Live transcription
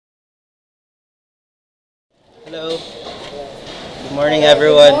Hello. Good morning,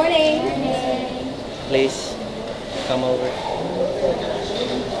 everyone. Good morning. Please come over.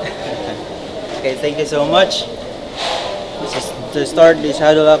 Okay, thank you so much. To start this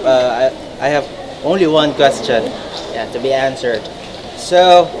huddle up, I have only one question, to be answered.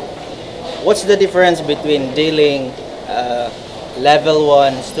 So, what's the difference between dealing level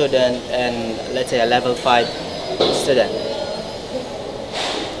 1 student and let's say a level 5 student?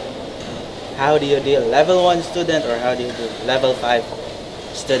 How do you deal level 1 student or how do you do level 5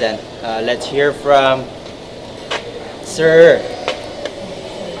 student? Let's hear from Sir.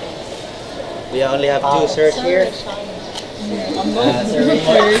 We only have two sirs here. Sir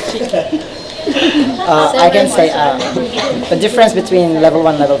I can say the difference between level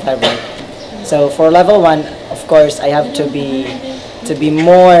 1 and level 5. Right? So for level 1, of course, I have to be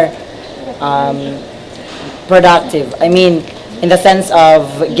more productive. I mean, in the sense of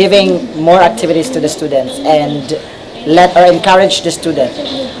giving more activities to the students and let or encourage the student.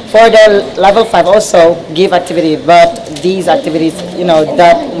 For the level 5 also give activity, but these activities,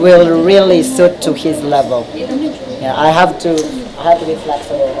 that will really suit to his level. Yeah, I have to be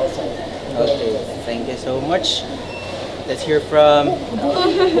flexible also. Okay, thank you so much. Let's hear from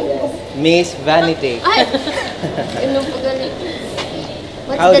Miss Vanity.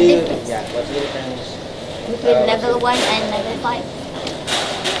 What's How the do you? difference Yeah, what's the difference? between level 1 and level 5?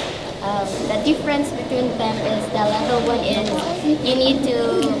 The difference between them is the level 1 is you need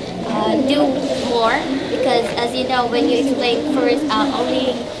to do more because as you know when you explain first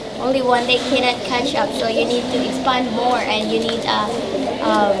only one they cannot catch up, so you need to expand more and you need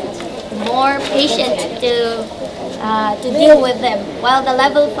more patience to deal with them. While the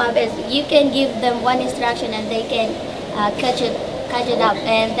level 5 is you can give them one instruction and they can catch it up,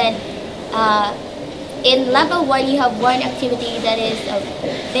 and then in level 1 you have one activity that is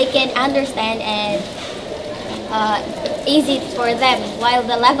they can understand and easy for them, while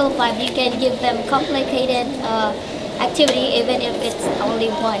the level 5 you can give them complicated activity even if it's only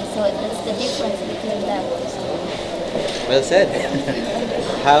one, so that's the difference between them. Well said.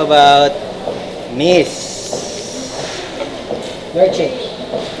 How about Miss? Virgin.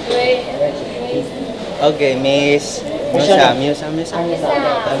 Okay, Miss Musa.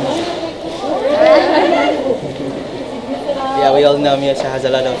 Yeah, we all know Musa has a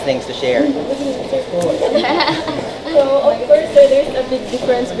lot of things to share. So of course there's a big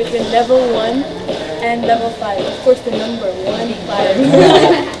difference between level 1 and level 5. Of course the number 1, 5.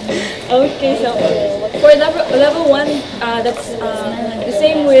 Okay, so for level 1, that's the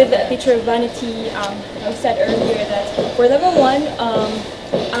same with teacher Vanity. I said earlier that for level 1,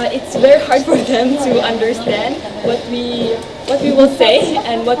 it's very hard for them to understand what we will say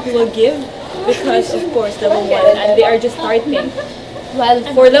and what we will give, because of course level 1 and they are just starting. Well,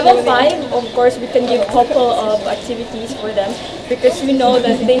 for level 5, of course, we can give a couple of activities for them because we know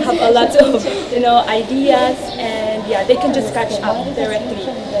that they have a lot of, ideas, and yeah, they can just catch up directly.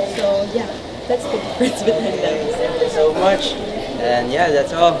 So yeah, that's the difference between them. Thank you so much. And yeah,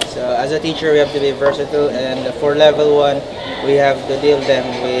 that's all. So as a teacher, we have to be versatile, and for level 1, we have to deal them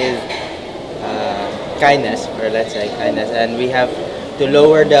with kindness, or let's say kindness, and we have to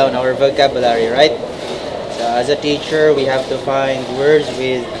lower down our vocabulary, right? So as a teacher, we have to find words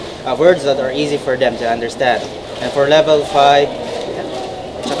that are easy for them to understand. And for level 5,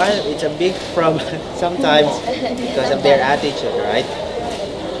 it's a big problem sometimes because of their attitude, right?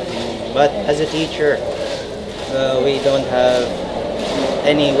 But as a teacher, we don't have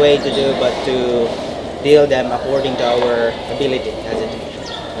any way to do but to deal them according to our ability as a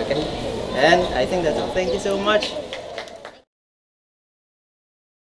teacher. Okay? And I think that's all. Thank you so much.